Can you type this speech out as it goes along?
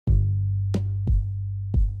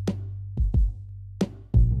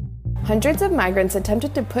hundreds of migrants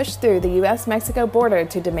attempted to push through the U.S.-Mexico border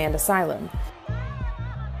to demand asylum.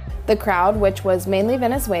 The crowd, which was mainly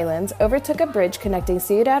Venezuelans, overtook a bridge connecting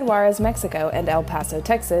Ciudad Juarez, Mexico, and El Paso,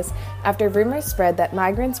 Texas, after rumors spread that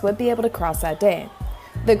migrants would be able to cross that day.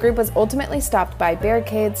 The group was ultimately stopped by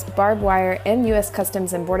barricades, barbed wire, and U.S.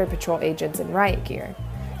 Customs and Border Patrol agents in riot gear.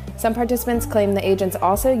 Some participants claim the agents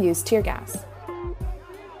also used tear gas.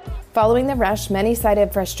 Following the rush, many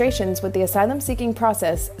cited frustrations with the asylum-seeking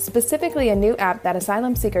process, specifically a new app that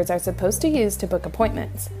asylum seekers are supposed to use to book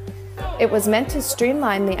appointments. It was meant to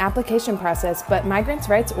streamline the application process, but migrants'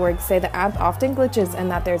 rights org say the app often glitches and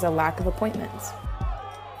that there's a lack of appointments.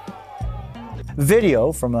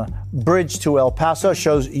 Video from a bridge to El Paso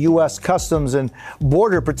shows U.S. Customs and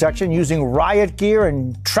Border Protection using riot gear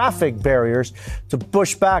and traffic barriers to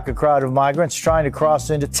push back a crowd of migrants trying to cross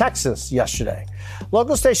into Texas yesterday.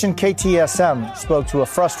 Local station KTSM spoke to a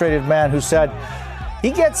frustrated man who said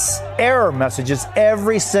he gets error messages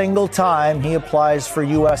every single time he applies for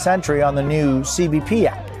U.S. entry on the new CBP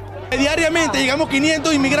app. Diariamente llegamos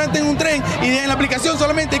 500 inmigrantes en un tren y en la aplicación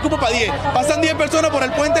solamente hay cupo para 10. Pasan 10 personas por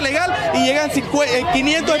el puente legal y llegan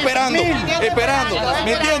 500 esperando,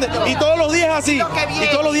 ¿me entiendes? Y todos los días así,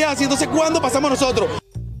 entonces ¿cuándo pasamos nosotros?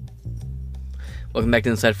 Welcome back to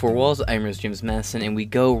Inside Four Walls. I'm Rose James Madison, and we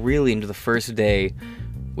go really into the first day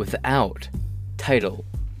without Title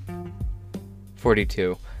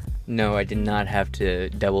 42. No, I did not have to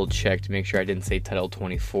double check to make sure I didn't say Title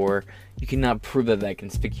 24. You cannot prove that that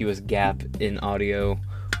conspicuous gap in audio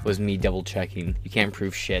was me double checking. You can't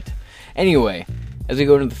prove shit. Anyway, as we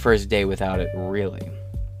go into the first day without it, really,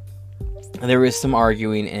 there is some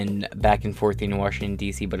arguing and back and forth in Washington,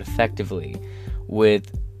 D.C., but effectively,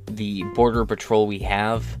 with the Border Patrol we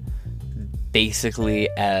have, basically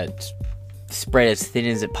spread as thin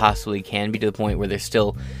as it possibly can be, to the point where there's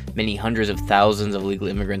still many hundreds of thousands of illegal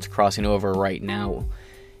immigrants crossing over right now.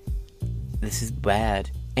 This is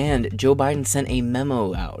bad. And Joe Biden sent a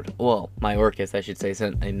memo out. Well, Mayorkas, I should say,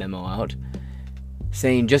 sent a memo out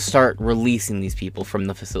saying just start releasing these people from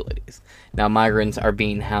the facilities. Now, migrants are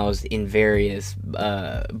being housed in various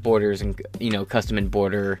borders and, custom and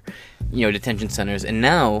border, detention centers. And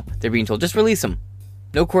now they're being told, just release them.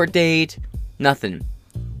 No court date, nothing.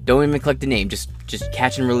 Don't even collect a name. Just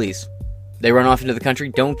catch and release. They run off into the country.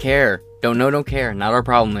 Don't care. Don't care. Not our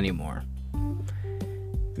problem anymore.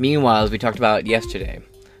 Meanwhile, as we talked about yesterday,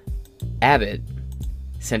 Abbott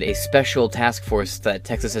sent a special task force that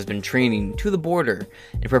Texas has been training to the border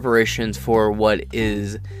in preparations for what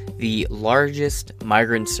is the largest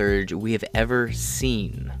migrant surge we have ever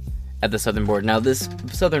seen at the southern border. Now, this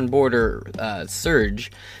southern border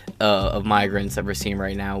surge of migrants that we're seeing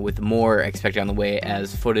right now, with more expected on the way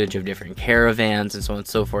as footage of different caravans and so on and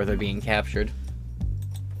so forth are being captured.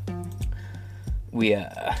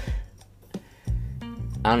 I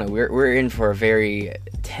don't know, we're in for a very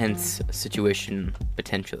tense situation,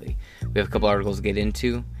 potentially. We have a couple articles to get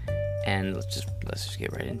into, and let's just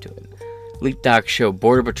get right into it. Leaked docs show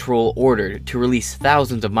Border Patrol ordered to release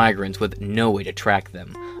thousands of migrants with no way to track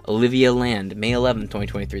them. Olivia Land, May 11,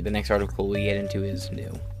 2023. The next article we get into is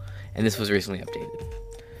new, and this was recently updated.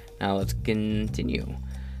 Now let's continue.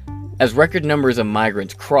 As record numbers of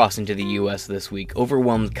migrants cross into the U.S. this week,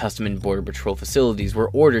 overwhelmed Customs and Border Patrol facilities were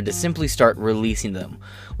ordered to simply start releasing them,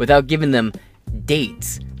 without giving them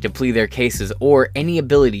dates to plead their cases or any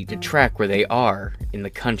ability to track where they are in the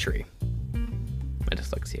country. My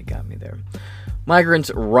dyslexia got me there. Migrants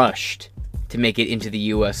rushed to make it into the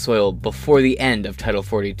U.S. soil before the end of Title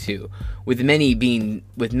 42, with many being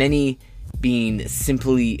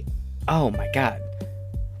simply, oh my god,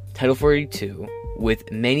 Title 42,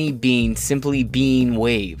 with many being simply being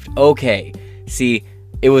waived. Okay, see,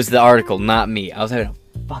 it was the article, not me. I was having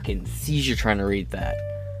a fucking seizure trying to read that.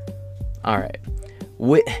 Alright.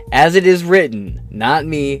 As it is written, not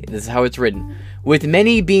me, this is how it's written, with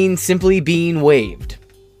many being simply being waived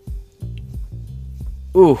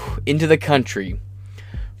into the country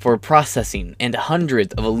for processing, and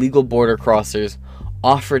hundreds of illegal border crossers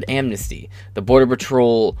offered amnesty. The Border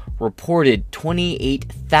Patrol reported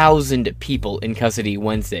 28,000 people in custody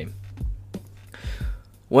Wednesday,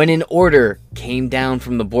 when an order came down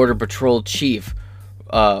from the Border Patrol chief,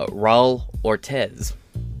 Raul Ortiz,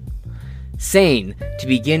 saying to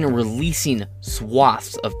begin releasing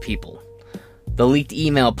swaths of people. The leaked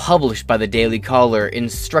email published by the Daily Caller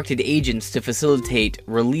instructed agents to facilitate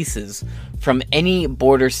releases from any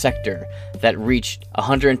border sector that reached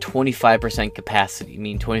 125% capacity,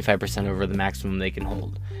 meaning 25% over the maximum they can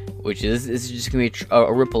hold, which is just going to be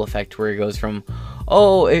a ripple effect where it goes from,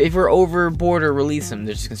 if we're over border, release them.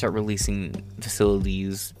 They're just going to start releasing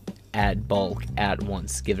facilities at bulk at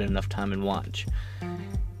once, given enough time and watch.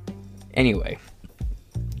 Anyway,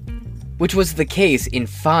 which was the case in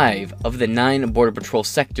 5 of the 9 Border Patrol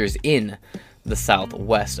sectors in the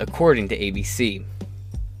Southwest, according to ABC.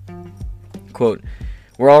 Quote,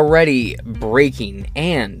 "We're already breaking,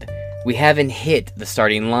 and we haven't hit the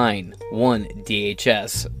starting line," one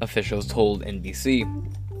DHS officials told NBC.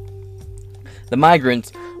 The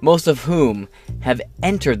migrants, most of whom have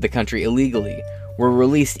entered the country illegally, were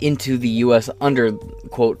released into the U.S. under,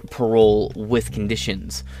 quote, parole with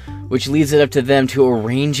conditions, which leaves it up to them to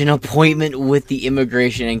arrange an appointment with the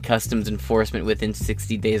Immigration and Customs Enforcement within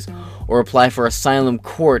 60 days or apply for asylum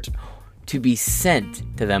court to be sent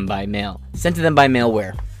to them by mail. Sent to them by mail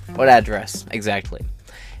where? What address? Exactly.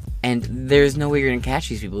 And there's no way you're going to catch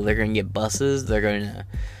these people. They're going to get buses, they're going to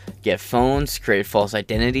get phones, create false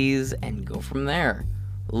identities, and go from there.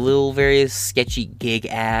 Little various sketchy gig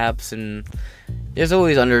apps, and there's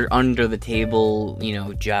always under the table,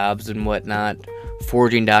 jobs and whatnot.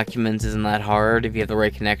 Forging documents isn't that hard if you have the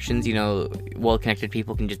right connections. Well-connected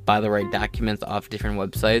people can just buy the right documents off different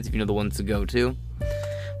websites if you know the ones to go to.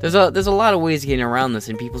 There's a lot of ways of getting around this,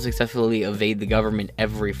 and people successfully evade the government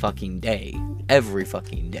every fucking day. Every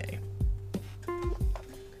fucking day.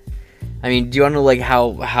 I mean, do you want to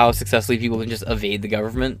know how successfully people can just evade the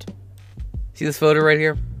government? See this photo right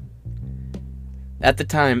here? At the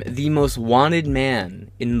time, the most wanted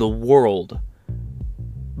man in the world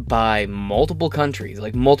by multiple countries,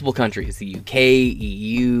 the UK,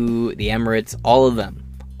 EU, the Emirates, all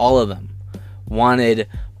of them, wanted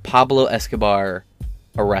Pablo Escobar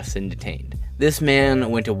arrested and detained. This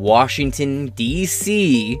man went to Washington,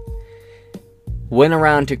 D.C., went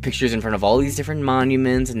around, took pictures in front of all these different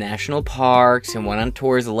monuments and national parks, and went on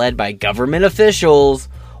tours led by government officials,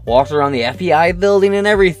 walked around the FBI building and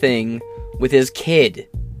everything with his kid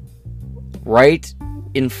right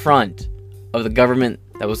in front of the government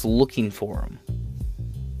that was looking for him.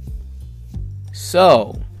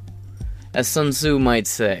 So, as Sun Tzu might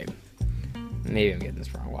say, maybe I'm getting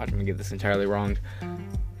this wrong, watch me get this entirely wrong,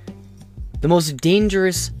 the most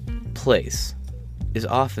dangerous place is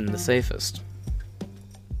often the safest.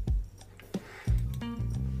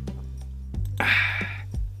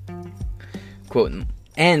 Quote,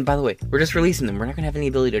 and by the way, we're just releasing them. We're not going to have any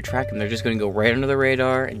ability to track them. They're just going to go right under the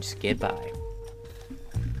radar and just get by.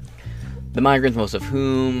 The migrants, most of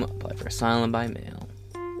whom apply for asylum by mail.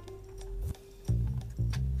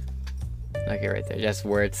 Okay, right there. That's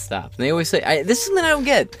where it stops. And they always say, this is something I don't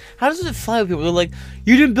get. How does it fly with people? They're like,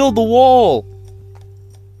 you didn't build the wall.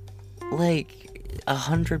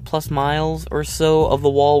 100+ miles or so of the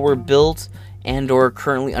wall were built and or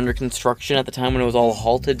currently under construction at the time when it was all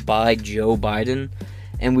halted by Joe Biden,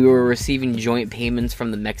 and we were receiving joint payments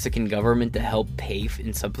from the Mexican government to help pay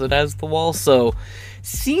and subsidize the wall, so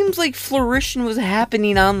seems like flourishing was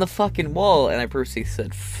happening on the fucking wall, and I purposely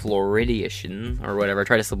said Floridian, or whatever, I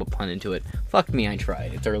tried to slip a pun into it. Fuck me, I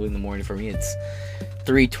tried. It's early in the morning for me, it's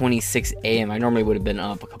 3:26 a.m. I normally would have been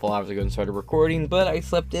up a couple hours ago and started recording, but I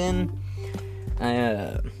slept in.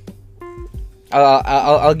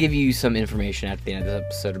 I'll give you some information at the end of this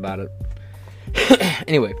episode about it.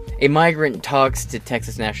 Anyway, a migrant talks to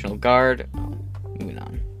Texas National Guard. Moving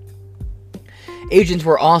on. Agents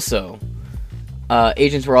were also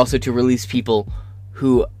to release people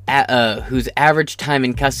whose average time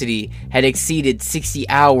in custody had exceeded 60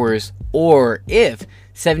 hours, or if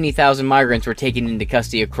 70,000 migrants were taken into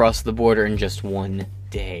custody across the border in just one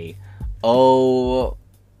day. Oh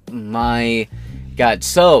my God.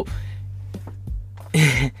 So,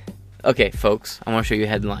 okay, folks, I want to show you a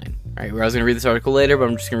headline. Alright, I was going to read this article later, but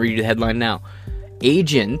I'm just going to read you the headline now.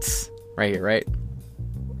 Agents, right here, right?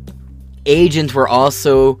 Agents were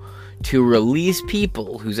also to release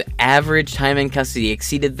people whose average time in custody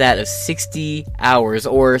exceeded that of 60 hours,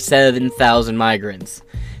 or 7,000 migrants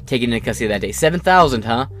taken into custody that day. 7,000,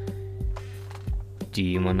 huh? Do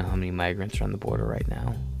you want to know how many migrants are on the border right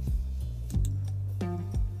now?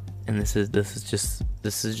 And this is just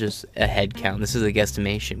a head count. This is a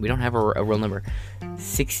guesstimation. We don't have a real number.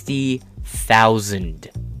 60,000.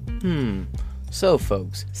 So,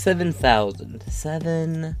 folks, 7,000.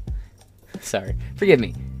 Sorry, forgive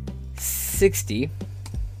me.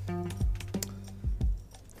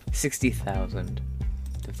 60,000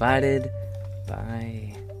 divided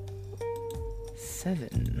by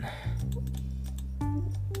 7.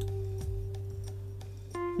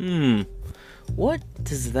 What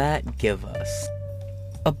does that give us?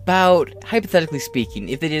 About, hypothetically speaking,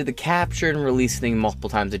 if they did the capture and release thing multiple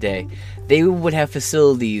times a day, they would have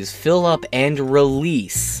facilities fill up and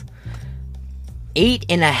release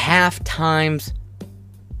 8.5 times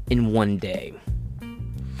in one day.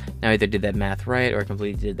 Now, I either did that math right or I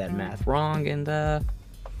completely did that math wrong, and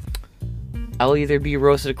I'll either be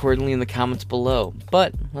roasted accordingly in the comments below.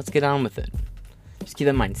 But let's get on with it. Just keep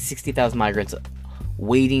in mind, 60,000 migrants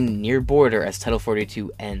waiting near border as Title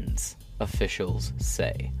 42 ends, officials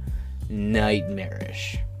say.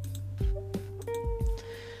 Nightmarish.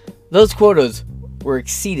 Those quotas were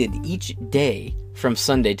exceeded each day from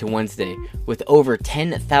Sunday to Wednesday, with over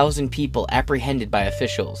 10,000 people apprehended by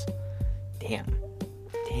officials. Damn.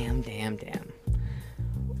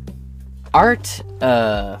 Art,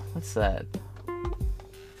 what's that?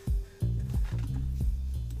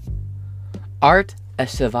 Art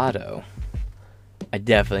Acevedo. I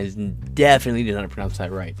definitely did not pronounce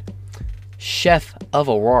that right. Chef of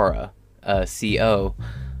Aurora, CO,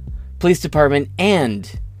 police department,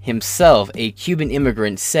 and himself, a Cuban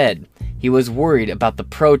immigrant, said he was worried about the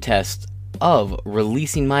protest of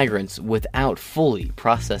releasing migrants without fully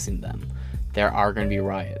processing them. There are going to be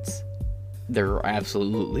riots. There are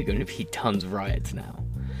absolutely going to be tons of riots now.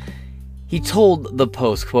 He told the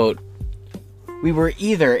Post, quote, "We were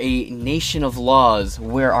either a nation of laws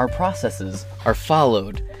where our processes are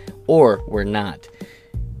followed, or we're not.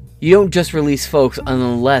 You don't just release folks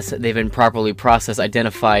unless they've been properly processed,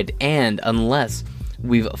 identified, and unless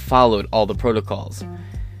we've followed all the protocols.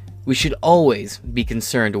 We should always be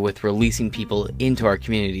concerned with releasing people into our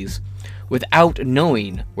communities without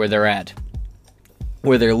knowing where they're at,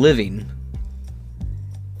 where they're living,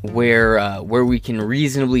 where we can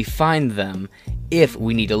reasonably find them if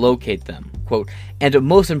we need to locate them," quote, "and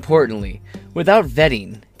most importantly, without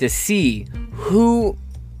vetting to see who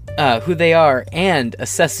they are and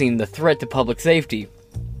assessing the threat to public safety.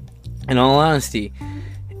 In all honesty,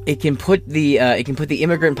 it can put the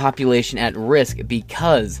immigrant population at risk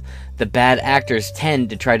because the bad actors tend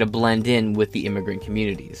to try to blend in with the immigrant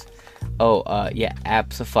communities." Yeah,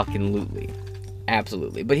 absolutely.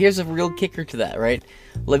 But here's a real kicker to that, right?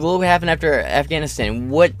 Like, look what happened after Afghanistan.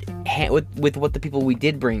 With what the people we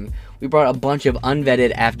did bring, we brought a bunch of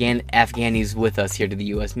unvetted Afghanis with us here to the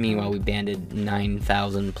U.S. Meanwhile, we banded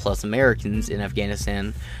 9,000 plus Americans in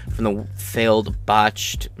Afghanistan from the failed,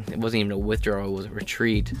 botched, it wasn't even a withdrawal, it was a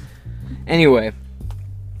retreat. Anyway,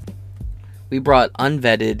 we brought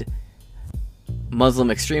unvetted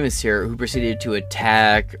Muslim extremists here who proceeded to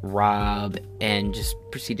attack, rob, and just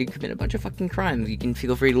proceeded to commit a bunch of fucking crimes. You can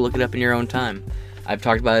feel free to look it up in your own time. I've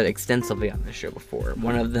talked about it extensively on this show before.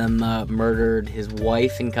 One of them murdered his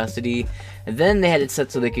wife in custody, and then they had it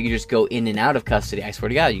set so they could just go in and out of custody. I swear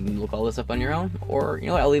to God, you can look all this up on your own, or, you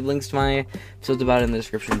know what, I'll leave links to my episodes about it in the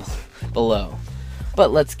description below.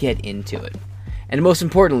 But let's get into it. And most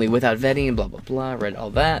importantly, without vetting and blah blah blah, read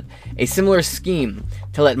all that, a similar scheme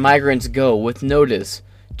to let migrants go with notice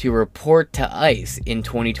to report to ICE in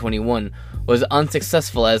 2021 was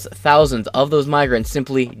unsuccessful, as thousands of those migrants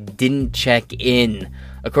simply didn't check in,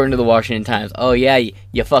 according to the Washington Times. Oh yeah,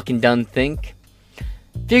 you fucking done think?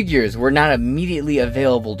 Figures were not immediately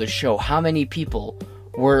available to show how many people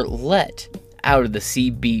were let out of the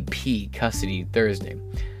CBP custody Thursday.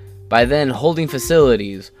 By then, holding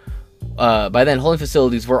facilities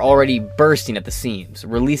were already bursting at the seams,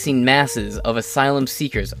 releasing masses of asylum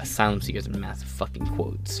seekers in massive fucking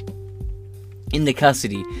quotes, into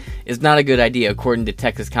custody is not a good idea, according to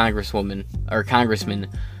Texas Congressman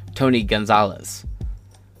Tony Gonzalez,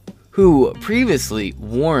 who previously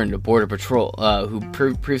warned Border Patrol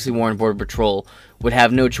would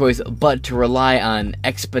have no choice but to rely on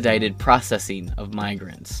expedited processing of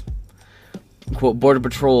migrants. Quote, Border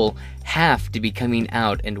Patrol have to be coming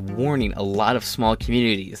out and warning a lot of small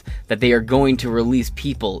communities that they are going to release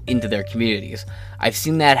people into their communities. I've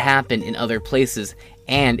seen that happen in other places,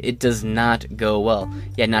 and it does not go well.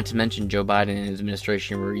 Yeah, not to mention Joe Biden and his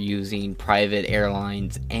administration were using private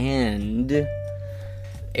airlines and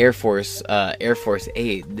Air Force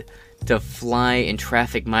aid to fly and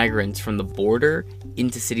traffic migrants from the border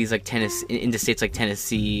into states like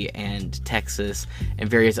Tennessee and Texas and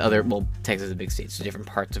various other, well, Texas is a big state, so different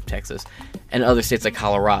parts of Texas, and other states like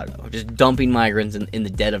Colorado, just dumping migrants in the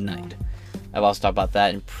dead of night. I've also talked about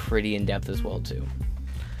that in pretty in-depth as well, too.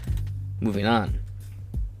 Moving on.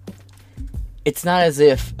 It's not as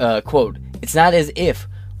if, quote, it's not as if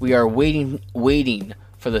we are waiting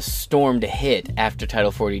for the storm to hit after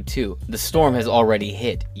Title 42. The storm has already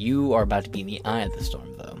hit. You are about to be in the eye of the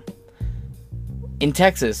storm, though. In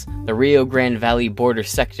Texas, the Rio Grande Valley border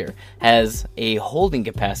sector has a holding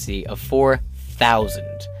capacity of 4,000.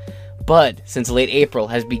 but since late April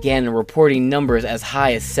has began reporting numbers as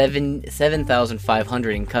high as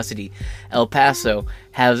 7,500 in custody. El Paso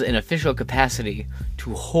has an official capacity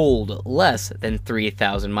to hold less than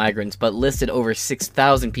 3,000 migrants, but listed over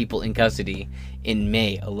 6,000 people in custody in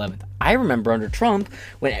May 11th. I remember under Trump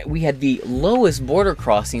when we had the lowest border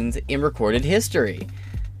crossings in recorded history.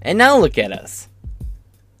 And now look at us.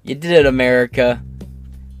 You did it, America.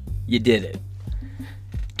 You did it.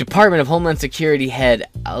 Department of Homeland Security head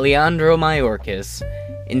Alejandro Mayorkas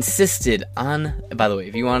insisted on... By the way,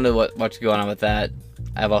 if you want to watch what's going on with that,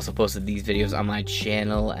 I've also posted these videos on my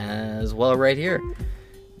channel as well right here.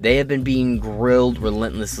 They have been being grilled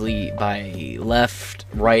relentlessly by left,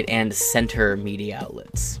 right, and center media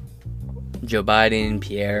outlets. Joe Biden,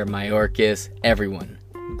 Pierre, Mayorkas, everyone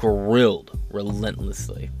grilled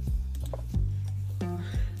relentlessly.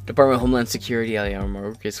 Department of Homeland Security, Alejandro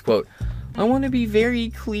Mayorkas, quote, "I want to be very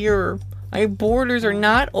clear. My borders are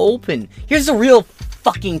not open." Here's the real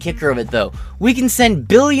fucking kicker of it, though. We can send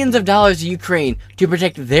billions of dollars to Ukraine to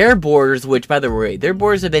protect their borders, which, by the way, their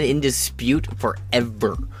borders have been in dispute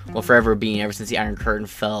forever. Well, forever being ever since the Iron Curtain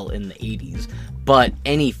fell in the 80s. But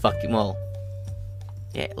any fucking, well,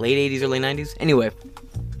 yeah, late 80s, early 90s? Anyway.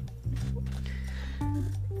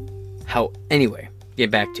 Anyway, get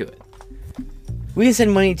back to it. We can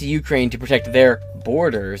send money to Ukraine to protect their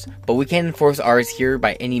borders, but we can't enforce ours here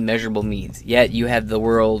by any measurable means. Yet you have the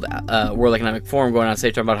World Economic Forum going on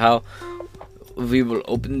stage talking about how we will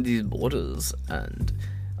open these borders and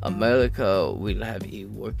America will have a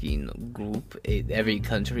working group. Every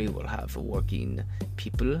country will have working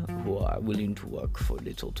people who are willing to work for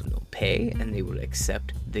little to no pay, and they will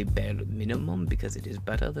accept the bare minimum because it is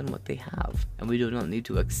better than what they have, and we do not need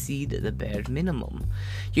to exceed the bare minimum.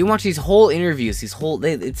 You can watch these whole interviews.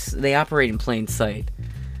 They operate in plain sight.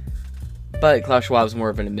 But Klaus Schwab's more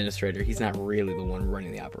of an administrator. He's not really the one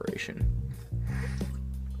running the operation.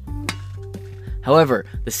 However,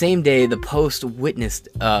 the same day, the Post witnessed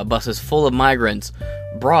buses full of migrants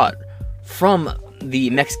brought from the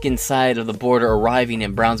Mexican side of the border arriving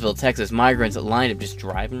in Brownsville, Texas. Migrants lined up, just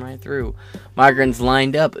driving right through. Migrants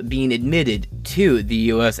lined up being admitted to the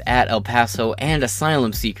U.S. at El Paso, and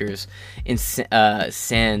asylum seekers in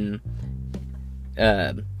San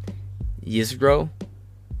Ysidro?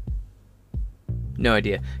 No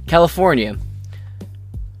idea. California,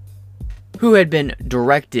 who had been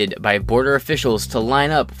directed by border officials to line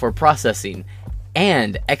up for processing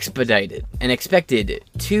and expected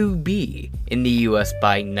to be in the U.S.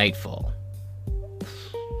 by nightfall.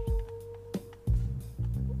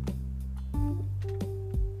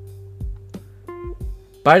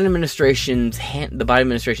 The Biden administration's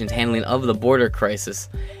handling of the border crisis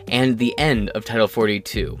and the end of Title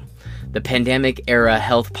 42. The pandemic-era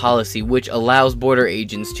health policy, which allows border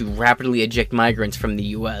agents to rapidly eject migrants from the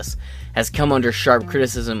U.S., has come under sharp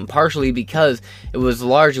criticism, partially because it was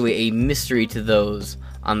largely a mystery to those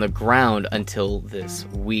on the ground until this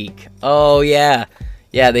week. Oh, yeah,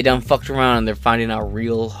 they done fucked around and they're finding out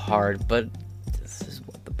real hard, but this is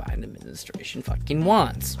what the Biden administration fucking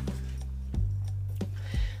wants.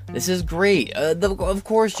 This is great. Of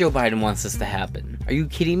course Joe Biden wants this to happen. Are you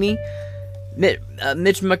kidding me? Mitch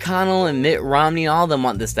McConnell and Mitt Romney, all of them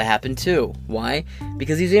want this to happen too. Why?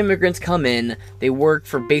 Because these immigrants come in, they work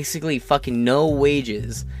for basically fucking no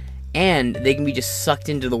wages, and they can be just sucked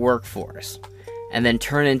into the workforce, and then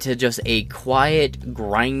turn into just a quiet,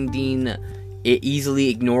 grinding,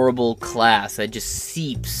 easily ignorable class that just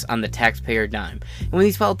seeps on the taxpayer dime. And when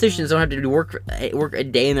these politicians don't have to work a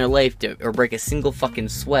day in their life or break a single fucking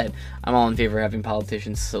sweat, I'm all in favor of having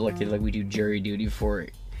politicians selected like we do jury duty for,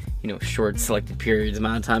 short selected periods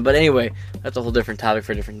amount of time. But anyway, that's a whole different topic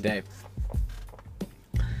for a different day.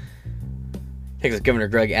 Texas Governor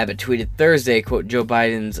Greg Abbott tweeted Thursday, quote, Joe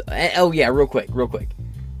Biden's... Oh yeah, real quick. Think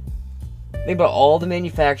about all the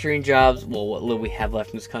manufacturing jobs, what little we have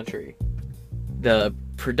left in this country. The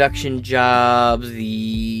production jobs,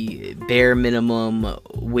 the bare minimum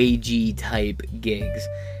wagey type gigs.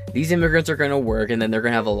 These immigrants are going to work, and then they're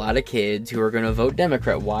going to have a lot of kids who are going to vote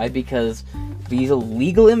Democrat. Why? Because these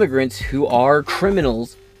illegal immigrants who are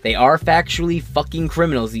criminals, they are factually fucking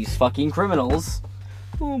criminals, these fucking criminals.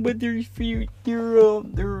 Oh, but they're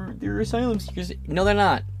asylum seekers. No, they're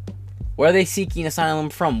not. Where are they seeking asylum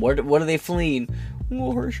from? What are they fleeing?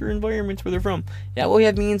 Well, harsher environments where they're from. Yeah, well, we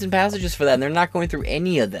have means and passages for that, and they're not going through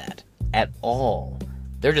any of that at all.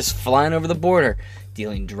 They're just flying over the border,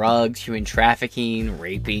 dealing drugs, human trafficking,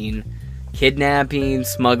 raping, kidnapping,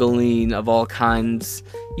 smuggling of all kinds.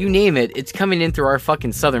 You name it, it's coming in through our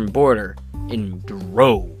fucking southern border in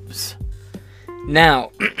droves.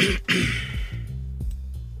 Now,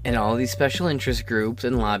 And all these special interest groups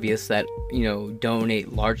and lobbyists that,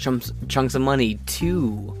 donate large chunks of money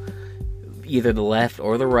to either the left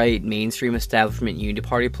or the right mainstream establishment unity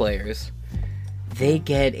party players, they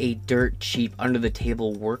get a dirt cheap under the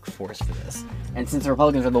table workforce for this. And since the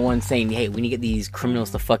Republicans are the ones saying, hey, we need to get these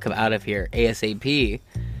criminals the fuck out of here ASAP,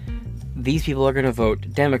 these people are going to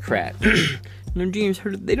vote Democrat. No, James,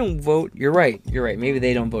 they don't vote. You're right. Maybe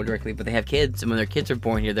they don't vote directly, but they have kids, and when their kids are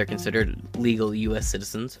born here, they're considered legal U.S.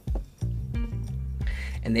 citizens.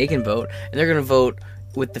 And they can vote, and they're going to vote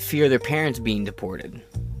with the fear of their parents being deported.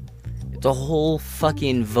 It's a whole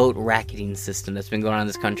fucking vote racketing system that's been going on in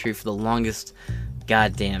this country for the longest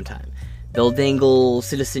goddamn time. They'll dangle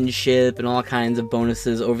citizenship and all kinds of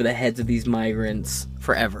bonuses over the heads of these migrants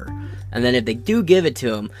forever. And then if they do give it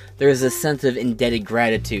to them, there's a sense of indebted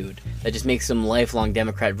gratitude that just makes them lifelong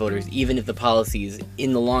Democrat voters, even if the policies,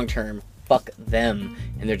 in the long term, fuck them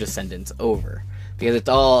and their descendants over. Because it's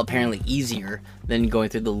all apparently easier than going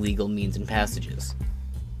through the legal means and passages.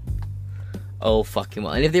 Oh, fucking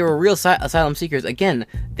well. And if they were real asylum seekers, again,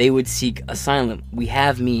 they would seek asylum. We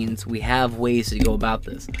have means, we have ways to go about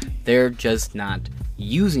this. They're just not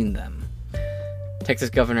using them.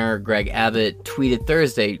 Texas Governor Greg Abbott tweeted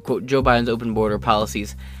Thursday, quote, Joe Biden's open border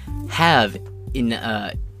policies have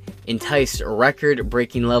enticed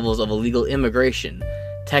record-breaking levels of illegal immigration.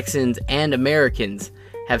 Texans and Americans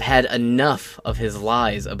have had enough of his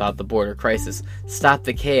lies about the border crisis. Stop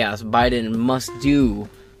the chaos. Biden must do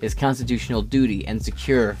his constitutional duty and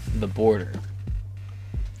secure the border.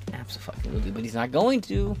 Absolutely, but he's not going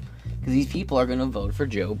to, because these people are going to vote for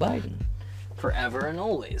Joe Biden. Forever and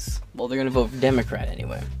always. Well, they're going to vote for Democrat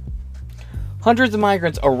anyway. Hundreds of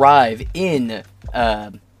migrants arrive in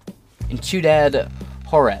Ciudad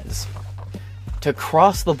Juarez to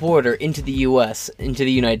cross the border into the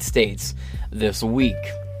United States this week.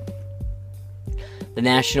 The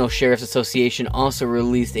National Sheriff's Association also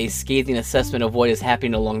released a scathing assessment of what is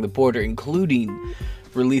happening along the border, including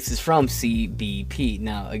releases from CBP.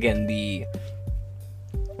 Now, again, the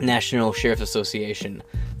National Sheriff's Association,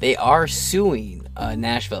 they are suing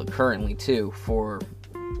Nashville currently, too, for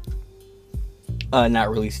not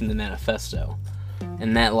releasing the manifesto.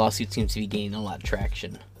 And that lawsuit seems to be gaining a lot of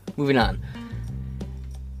traction. Moving on.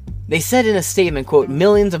 They said in a statement, quote,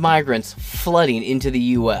 millions of migrants flooding into the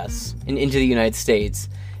U.S. and into the United States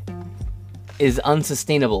is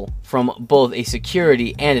unsustainable from both a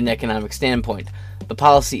security and an economic standpoint. The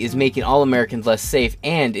policy is making all Americans less safe,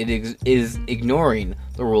 and it is ignoring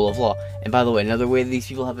the rule of law. And by the way, another way these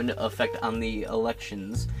people have an effect on the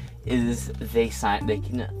elections is they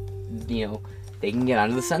can get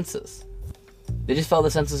onto the census. They just file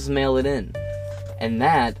the census and mail it in. And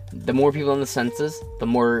that, the more people on the census, the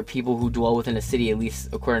more people who dwell within a city, at least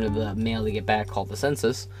according to the mail they get back called the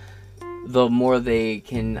census, the more they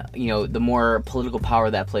can, the more political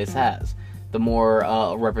power that place has. The more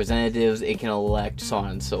representatives it can elect, so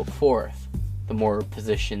on and so forth. The more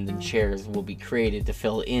positions and chairs will be created to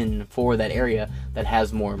fill in for that area that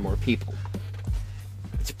has more and more people.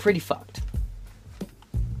 It's pretty fucked.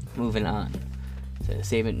 Moving on. To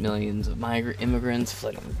statement, millions of immigrants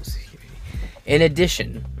flooding. In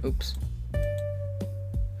addition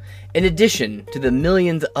to the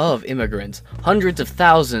millions of immigrants, hundreds of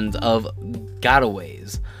thousands of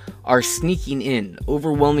gotaways are sneaking in,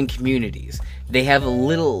 overwhelming communities. They have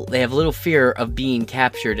little fear of being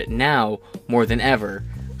captured now more than ever.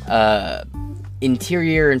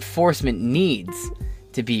 Interior enforcement needs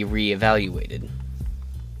to be reevaluated.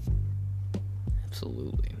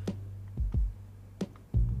 Absolutely.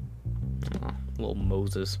 Oh, little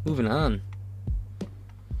Moses. Moving on.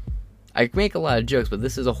 I make a lot of jokes, but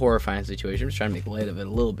this is a horrifying situation. I'm just trying to make light of it a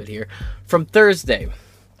little bit here. From Thursday,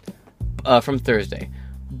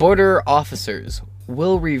 border officers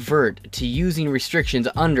will revert to using restrictions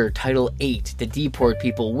under Title 8 to deport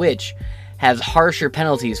people, which has harsher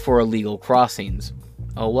penalties for illegal crossings.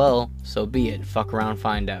 Oh well, so be it. Fuck around,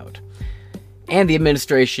 find out. And the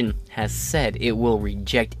administration has said it will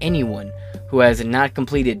reject anyone who has not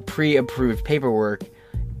completed pre-approved paperwork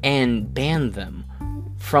and ban them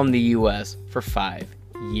from the U.S. for 5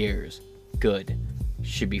 years. Good.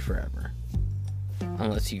 Should be forever.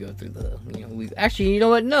 Unless you go through the, actually, you know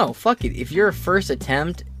what? No, fuck it. If your first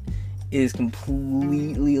attempt is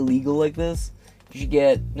completely illegal like this, you should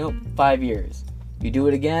get, 5 years. You do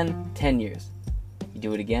it again, 10 years. You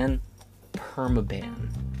do it again, permaban.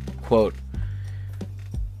 Quote,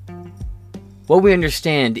 what we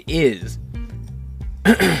understand is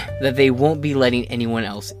that they won't be letting anyone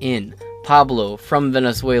else in. Pablo from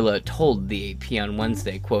Venezuela told the AP on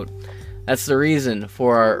Wednesday, quote, that's the reason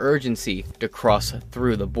for our urgency to cross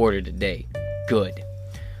through the border today. Good.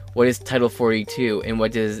 What is Title 42, and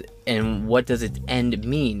what does its end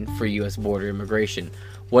mean for U.S. border immigration?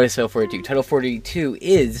 What is Title 42? Title 42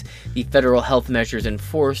 is the federal health measures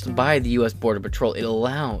enforced by the U.S. Border Patrol. It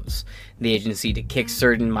allows the agency to kick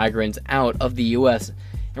certain migrants out of the U.S.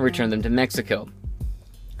 and return them to Mexico.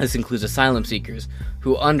 This includes asylum seekers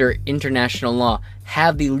who, under international law,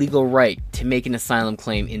 have the legal right to make an asylum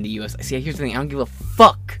claim in the U.S. See, here's the thing. I don't give a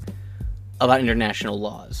fuck about international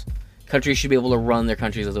laws. Countries should be able to run their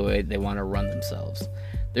countries the way they want to run themselves.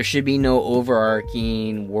 There should be no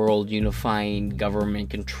overarching, world-unifying government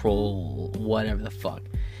control, whatever the fuck.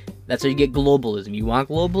 That's how you get globalism. You want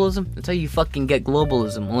globalism? That's how you fucking get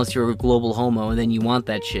globalism, unless you're a global homo, and then you want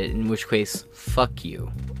that shit, in which case, fuck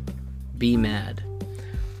you. Be mad.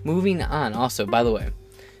 Moving on. Also, by the way,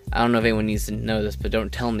 I don't know if anyone needs to know this, but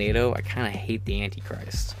don't tell NATO, I kind of hate the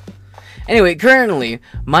Antichrist. Anyway, currently,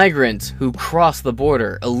 migrants who cross the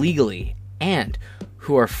border illegally and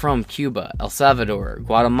who are from Cuba, El Salvador,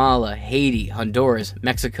 Guatemala, Haiti, Honduras,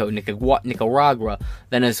 Mexico, Nicaragua,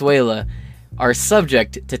 Venezuela are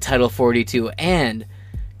subject to Title 42 and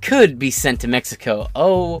could be sent to Mexico.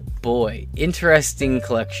 Oh boy, interesting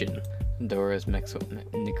collection. Honduras, Mexico,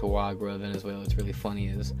 Nicaragua, Venezuela. What's really funny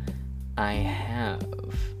is I have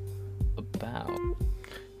about...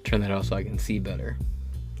 Turn that off so I can see better.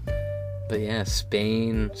 But yeah,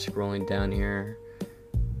 Spain, scrolling down here.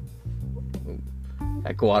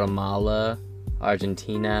 At Guatemala,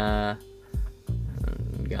 Argentina.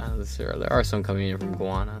 God, there are some coming in from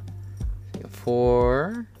Guyana.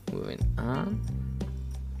 Singapore. Moving on.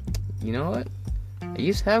 You know what? I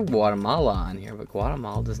used to have Guatemala on here, but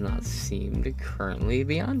Guatemala does not seem to currently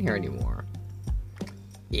be on here anymore.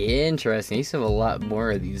 Interesting. I used to have a lot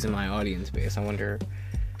more of these in my audience base. I wonder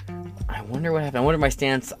what happened. I wonder if my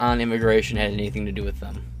stance on immigration had anything to do with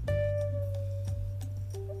them.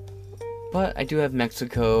 But I do have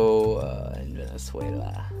Mexico and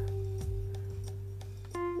Venezuela.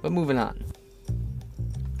 But moving on.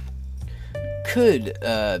 Could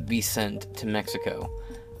be sent to Mexico.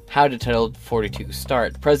 How did Title 42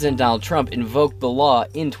 start? President Donald Trump invoked the law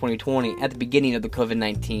in 2020 at the beginning of the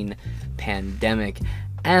COVID-19 pandemic,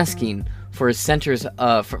 asking for the Centers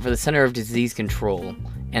of Disease Control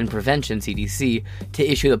and Prevention, CDC, to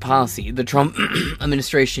issue the policy. The Trump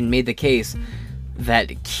administration made the case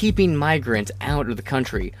that keeping migrants out of the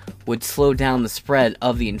country would slow down the spread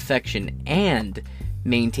of the infection and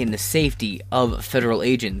maintain the safety of federal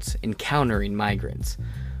agents encountering migrants.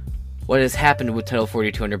 What has happened with Title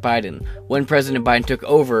 42 under Biden? When President Biden took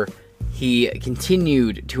over, he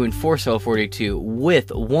continued to enforce Title 42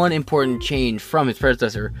 with one important change from his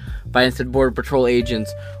predecessor. Biden said Border Patrol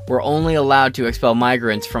agents were only allowed to expel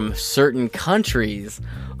migrants from certain countries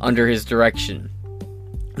under his direction.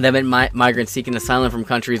 That meant migrants seeking asylum from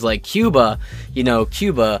countries like Cuba,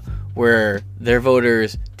 Cuba, where their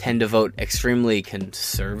voters tend to vote extremely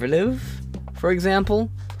conservative, for example.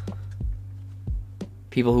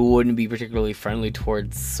 People who wouldn't be particularly friendly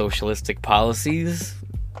towards socialistic policies,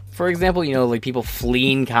 for example, like people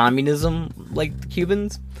fleeing communism, like the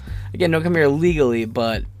Cubans. Again, don't come here illegally,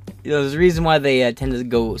 but there's a reason why they tend to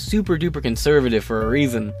go super duper conservative for a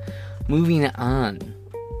reason. Moving on.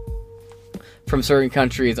 From certain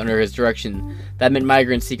countries under his direction, that meant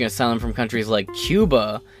migrants seeking asylum from countries like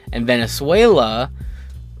Cuba and Venezuela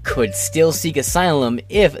could still seek asylum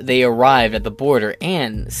if they arrived at the border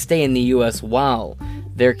and stay in the U.S. while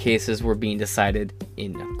their cases were being decided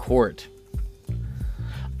in court.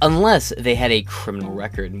 Unless they had a criminal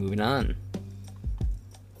record. Moving on.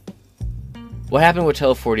 What happened with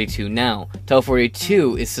Title 42 now? Title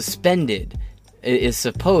 42 is suspended. It is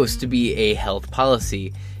supposed to be a health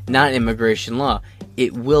policy, not immigration law.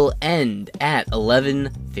 It will end at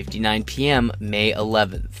 11:59 p.m. May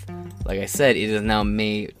 11th. Like I said, it is now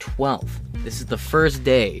May 12th. This is the first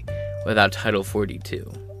day without Title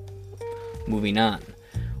 42. Moving on.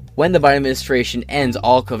 When the Biden administration ends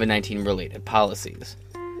all COVID-19 related policies.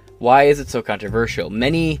 Why is it so controversial?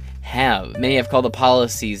 Many have called the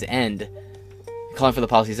policies end, calling for the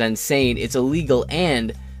policies end, saying it's illegal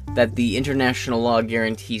and that the international law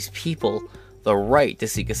guarantees people the right to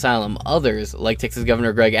seek asylum. Others, like Texas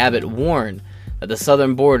Governor Greg Abbott, warn that the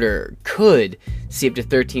southern border could see up to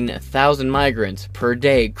 13,000 migrants per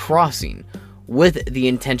day crossing, with the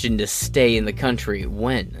intention to stay in the country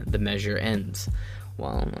when the measure ends.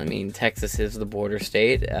 Well, Texas is the border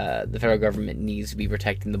state. The federal government needs to be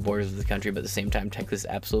protecting the borders of the country, but at the same time, Texas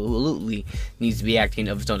absolutely needs to be acting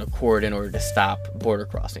of its own accord in order to stop border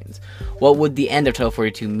crossings. What would the end of Title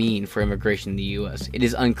 42 mean for immigration in the U.S.? It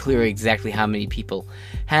is unclear exactly how many people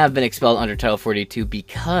have been expelled under Title 42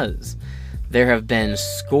 because there have been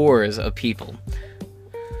scores of people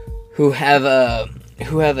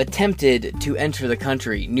who have attempted to enter the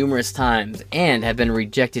country numerous times and have been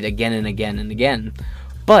rejected again and again and again.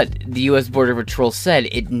 But the U.S. Border Patrol said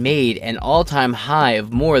it made an all-time high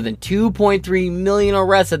of more than 2.3 million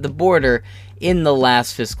arrests at the border in the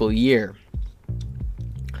last fiscal year.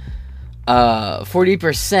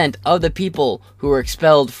 40% of the people who were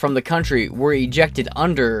expelled from the country were ejected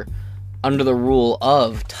under the rule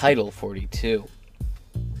of Title 42.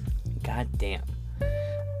 God damn.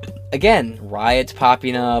 Again, riots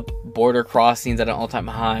popping up, border crossings at an all-time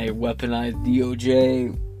high, weaponized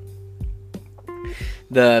DOJ.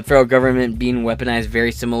 The federal government being weaponized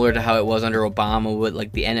very similar to how it was under Obama, with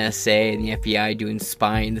like the NSA and the FBI doing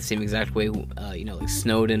spying the same exact way, like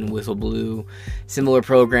Snowden, Whistleblue, similar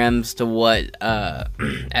programs to what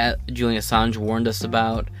Julian Assange warned us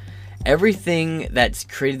about. Everything that's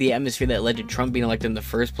created the atmosphere that led to Trump being elected in the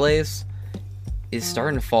first place is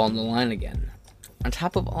starting to fall in the line again. On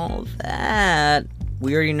top of all of that,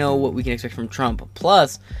 we already know what we can expect from Trump.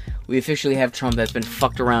 Plus, we officially have Trump that's been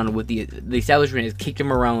fucked around with the establishment has kicked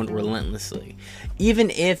him around relentlessly.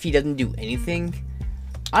 Even if he doesn't do anything,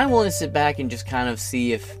 I'm willing to sit back and just kind of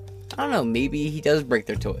see if, I don't know, maybe he does break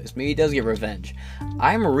their toys. Maybe he does get revenge.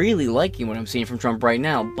 I'm really liking what I'm seeing from Trump right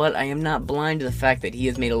now, but I am not blind to the fact that he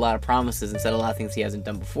has made a lot of promises and said a lot of things he hasn't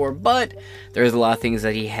done before, but there's a lot of things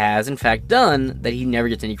that he has, in fact, done that he never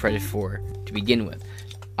gets any credit for to begin with.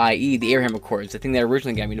 I.e. the Abraham Accords, the thing that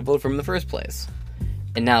originally got me to vote for him in the first place.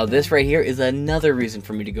 And now this right here is another reason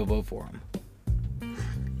for me to go vote for him.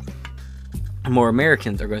 More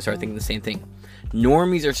Americans are going to start thinking the same thing.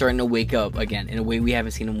 Normies are starting to wake up again in a way we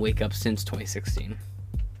haven't seen them wake up since 2016.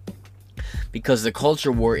 Because the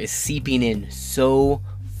culture war is seeping in so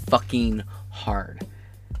fucking hard.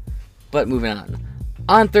 But moving on.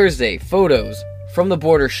 On Thursday, photos from the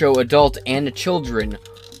border show adults and children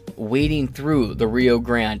wading through the Rio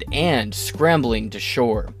Grande and scrambling to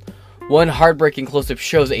shore. One heartbreaking close-up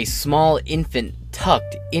shows a small infant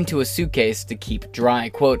tucked into a suitcase to keep dry.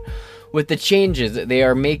 Quote, "With the changes they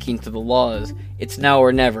are making to the laws, it's now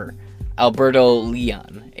or never." Alberto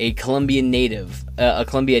Leon, a Colombia native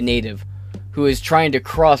who is trying to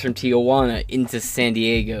cross from Tijuana into San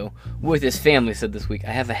Diego with his family, said this week.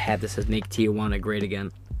 I have a hat that says "Make Tijuana Great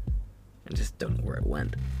Again." I just don't know where it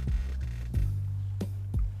went.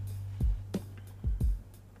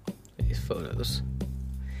 These photos.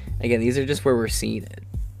 Again, these are just where we're seeing it.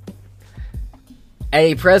 At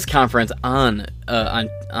a press conference on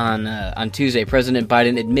Tuesday, President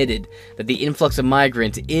Biden admitted that the influx of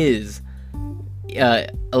migrants is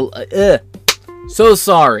so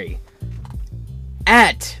sorry.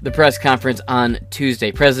 At the press conference on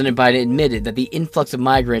Tuesday, President Biden admitted that the influx of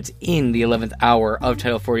migrants in the 11th hour of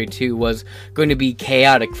Title 42 was going to be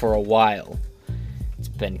chaotic for a while. It's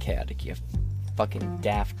been chaotic, you fucking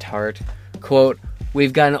daft tart. Quote,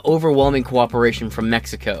 "We've gotten overwhelming cooperation from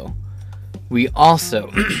Mexico. We also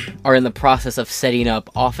are in the process of setting up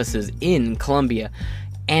offices in Colombia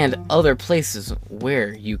and other places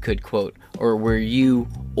where you could," quote, "or where you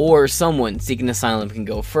or someone seeking asylum can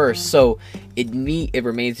go first. So it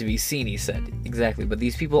remains to be seen," he said. Exactly, but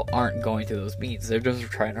these people aren't going through those means. They're just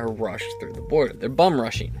trying to rush through the border. They're bum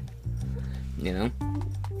rushing, you know?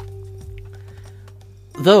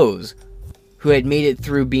 Those who had made it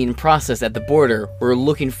through being processed at the border were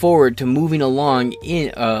looking forward to moving along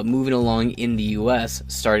in the U.S.,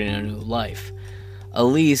 starting a new life.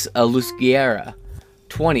 Elise Lusquiera,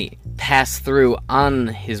 20, passed through on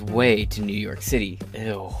his way to New York City.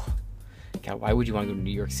 Ew. God, why would you want to go to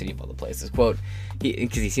New York City of all the places? Quote,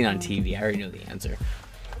 because he's seen it on TV. I already know the answer.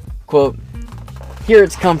 Quote, "Here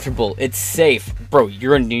it's comfortable. It's safe." Bro,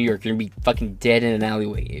 you're in New York. You're gonna be fucking dead in an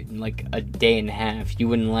alleyway in like a day and a half. You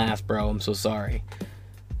wouldn't last, bro. I'm so sorry.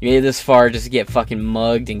 You made it this far just to get fucking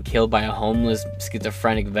mugged and killed by a homeless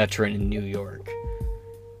schizophrenic veteran in New York.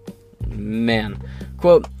 Man.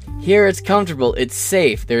 Quote, "Here it's comfortable. It's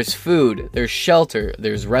safe. There's food. There's shelter.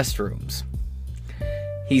 There's restrooms."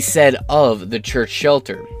 He said of the church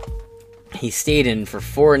shelter he stayed in for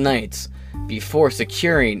 4 nights before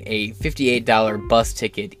securing a $58 bus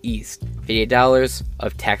ticket east. $58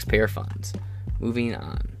 of taxpayer funds. Moving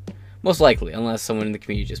on. Most likely, unless someone in the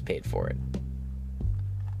community just paid for it.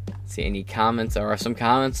 See any comments? There are some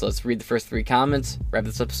comments. Let's read the first 3 comments. Wrap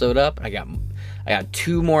this episode up. I got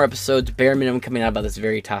 2 more episodes, bare minimum, coming out about this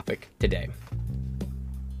very topic today.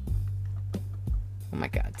 Oh my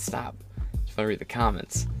god, stop. Just want to read the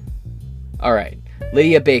comments. Alright.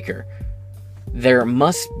 Lydia Baker. "There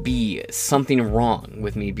must be something wrong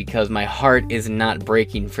with me because my heart is not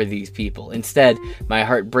breaking for these people. Instead, my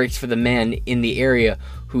heart breaks for the man in the area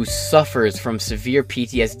who suffers from severe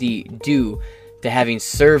PTSD due to having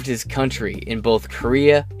served his country in both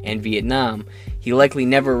Korea and Vietnam, he likely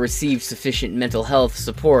never received sufficient mental health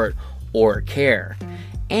support or care,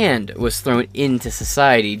 and was thrown into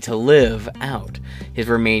society to live out his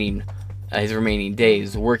remaining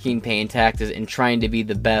days, working, paying taxes, and trying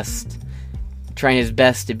his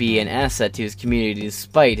best to be an asset to his community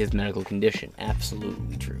despite his medical condition.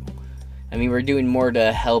 Absolutely true. I mean, we're doing more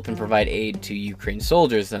to help and provide aid to Ukraine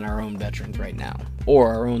soldiers than our own veterans right now, or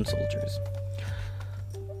our own soldiers.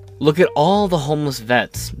 Look at all the homeless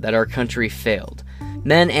vets that our country failed.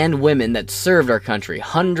 Men and women that served our country.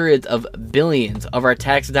 Hundreds of billions of our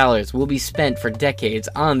tax dollars will be spent for decades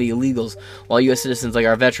on the illegals, while U.S. citizens like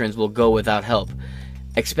our veterans will go without help.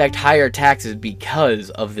 Expect higher taxes because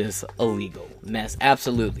of this illegal mess.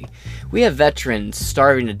 Absolutely. We have veterans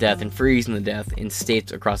starving to death and freezing to death in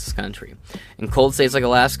states across this country. In cold states like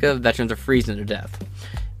Alaska, veterans are freezing to death.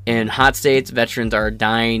 In hot states, veterans are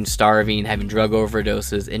dying, starving, having drug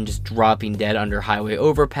overdoses, and just dropping dead under highway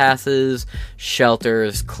overpasses,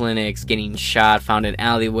 shelters, clinics, getting shot, found in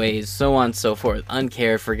alleyways, so on and so forth,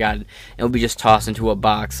 uncared, forgotten, and will be just tossed into a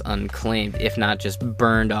box unclaimed, if not just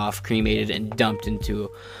burned off, cremated, and dumped into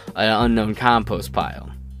an unknown compost pile.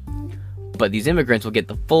 But these immigrants will get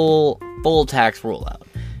the full tax rollout,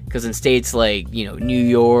 because in states like, New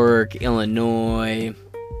York, Illinois,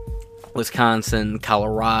 Wisconsin,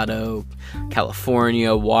 Colorado,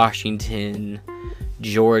 California, Washington,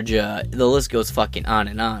 Georgia, the list goes fucking on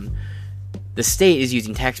and on. The state is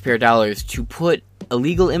using taxpayer dollars to put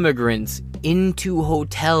illegal immigrants into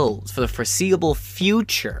hotels for the foreseeable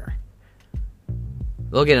future.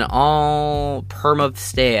 They'll get an all-perma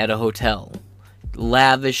stay at a hotel.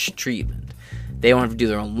 Lavish treatment. They won't have to do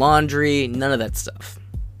their own laundry, none of that stuff.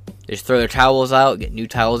 They just throw their towels out, get new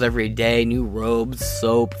towels every day, new robes,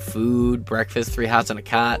 soap, food, breakfast, 3 hots on a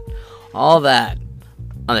cot. All that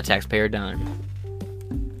on the taxpayer dime.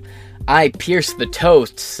 I Pierce the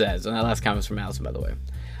Toast says, and that last comment was from Allison, by the way.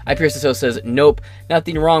 I Pierce the Toast says, nope,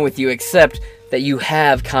 nothing wrong with you except that you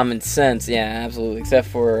have common sense. Yeah, absolutely. Except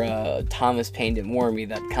for Thomas Paine didn't warn me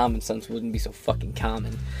that common sense wouldn't be so fucking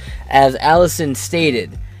common. As Allison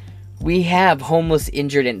stated, we have homeless,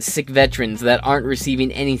 injured, and sick veterans that aren't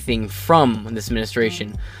receiving anything from this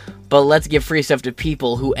administration. But let's give free stuff to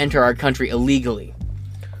people who enter our country illegally.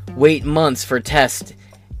 Wait months for tests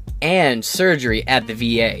and surgery at the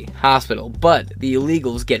VA hospital, but the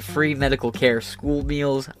illegals get free medical care, school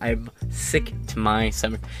meals. I'm sick to my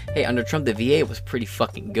stomach. Hey, under Trump, the VA was pretty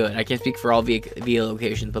fucking good. I can't speak for all VA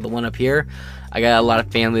locations, but the one up here, I got a lot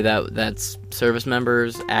of family that's service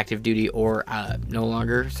members, active duty, or no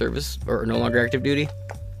longer service, or no longer active duty.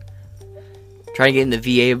 Trying to get in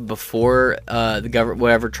the VA before the government,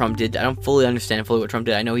 whatever Trump did. I don't fully understand what Trump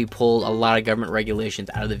did. I know he pulled a lot of government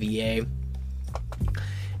regulations out of the VA.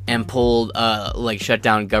 And pulled, shut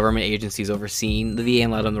down government agencies overseeing the VA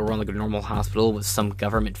and allowed them to run like a normal hospital with some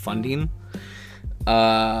government funding.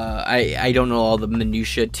 I don't know all the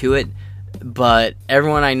minutiae to it, but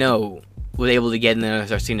everyone I know was able to get in there and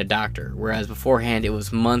start seeing a doctor. Whereas beforehand, it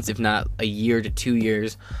was months, if not a year to 2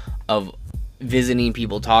 years, of visiting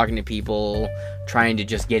people, talking to people, trying to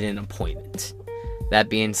just get an appointment. That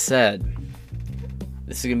being said,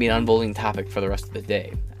 this is going to be an unfolding topic for the rest of the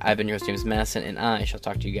day. I've been your host, James Madison, and I shall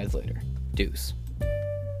talk to you guys later. Deuce.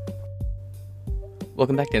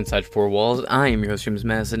 Welcome back to Inside Four Walls. I am your host, James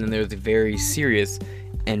Madison, and there's a very serious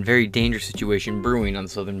and very dangerous situation brewing on the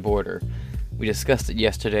southern border. We discussed it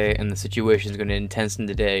yesterday, and the situation is going to intensify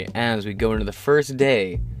today as we go into the first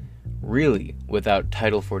day, really, without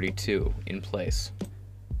Title 42 in place.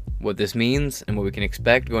 What this means and what we can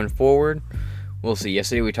expect going forward, we'll see.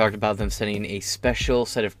 Yesterday we talked about them sending a special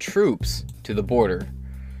set of troops to the border.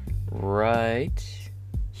 Right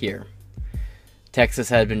here. Texas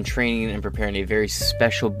had been training and preparing a very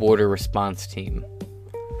special border response team.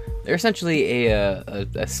 They're essentially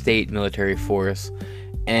a state military force,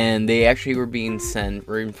 and they actually were being sent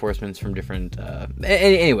reinforcements from different...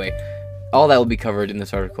 Anyway, all that will be covered in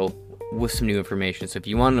this article with some new information. So if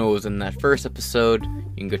you want to know what was in that first episode,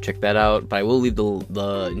 you can go check that out. But I will leave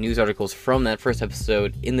the news articles from that first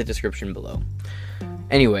episode in the description below.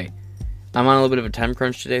 Anyway, I'm on a little bit of a time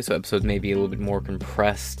crunch today, so episodes may be a little bit more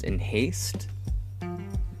compressed in haste.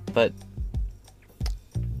 But,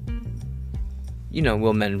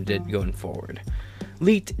 we'll mend it going forward.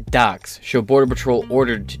 Leaked docs show Border Patrol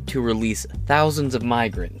ordered to release thousands of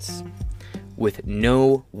migrants with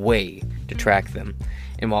no way to track them.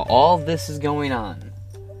 And while all this is going on,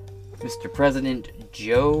 Mr. President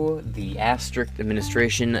Joe the Asterisk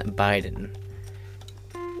Administration Biden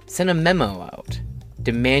sent a memo out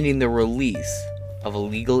demanding the release of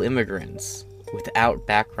illegal immigrants without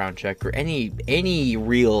background check or any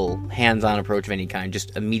real hands-on approach of any kind,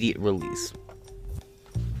 just immediate release.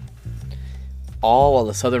 All while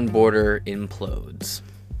the southern border implodes.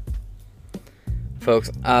 Folks,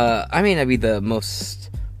 I may not be the most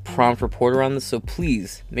prompt reporter on this, so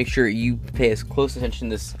please make sure you pay as close attention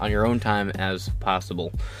to this on your own time as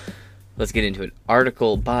possible. Let's get into it.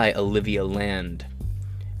 Article by Olivia Land.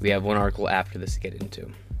 We have one article after this to get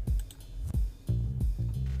into.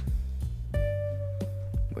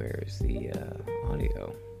 Where's the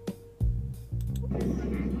audio?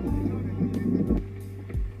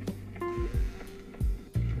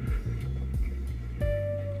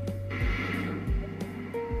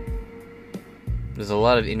 There's a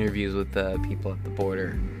lot of interviews with people at the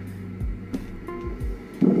border.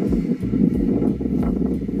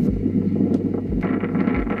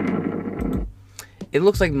 It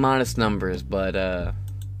looks like modest numbers, but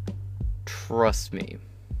trust me,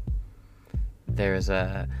 there's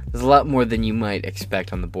a lot more than you might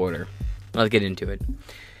expect on the border. Let's get into it.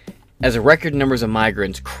 As a record numbers of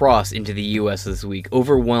migrants cross into the U.S. this week,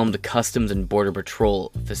 overwhelmed Customs and Border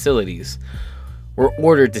Patrol facilities were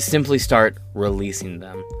ordered to simply start releasing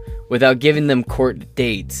them, without giving them court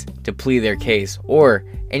dates to plead their case, or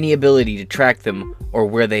any ability to track them or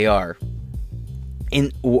where they are,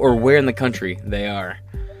 or where in the country they are.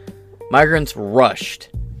 Migrants rushed.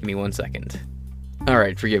 Give me 1 second.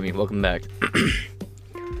 Alright, forgive me, welcome back.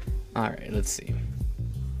 Alright, let's see.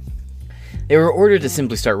 They were ordered to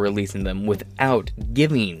simply start releasing them without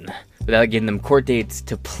giving them court dates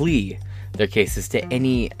to plea their cases to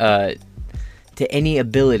any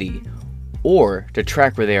ability, or to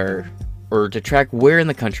track where they are, or to track where in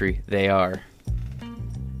the country they are.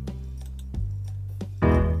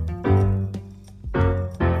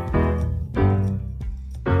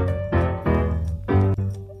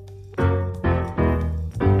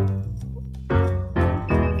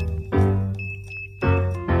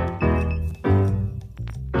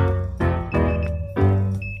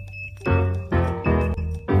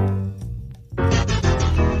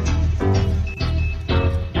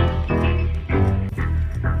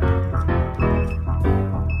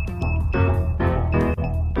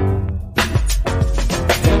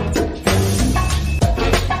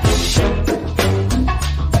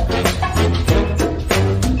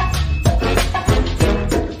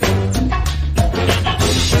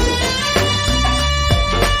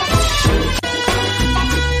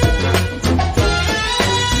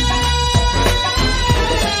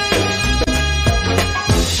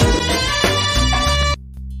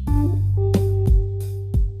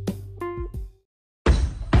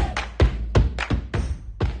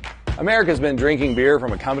 America's been drinking beer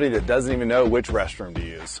from a company that doesn't even know which restroom to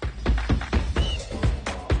use.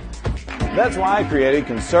 That's why I created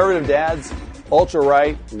Conservative Dad's Ultra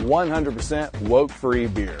Right 100% woke-free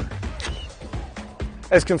beer.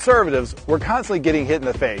 As conservatives, we're constantly getting hit in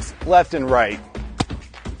the face, left and right,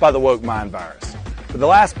 by the woke mind virus. But the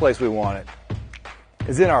last place we want it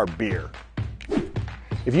is in our beer.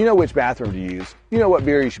 If you know which bathroom to use, you know what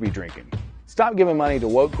beer you should be drinking. Stop giving money to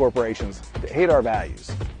woke corporations that hate our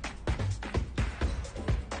values.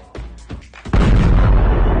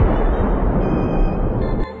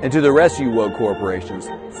 And to the rest of you woke corporations,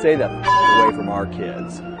 stay the away from our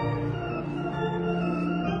kids.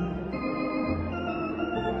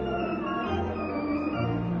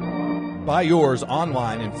 Buy yours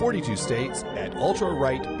online in 42 states at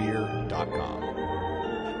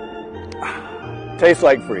ultrarightbeer.com. Tastes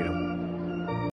like freedom.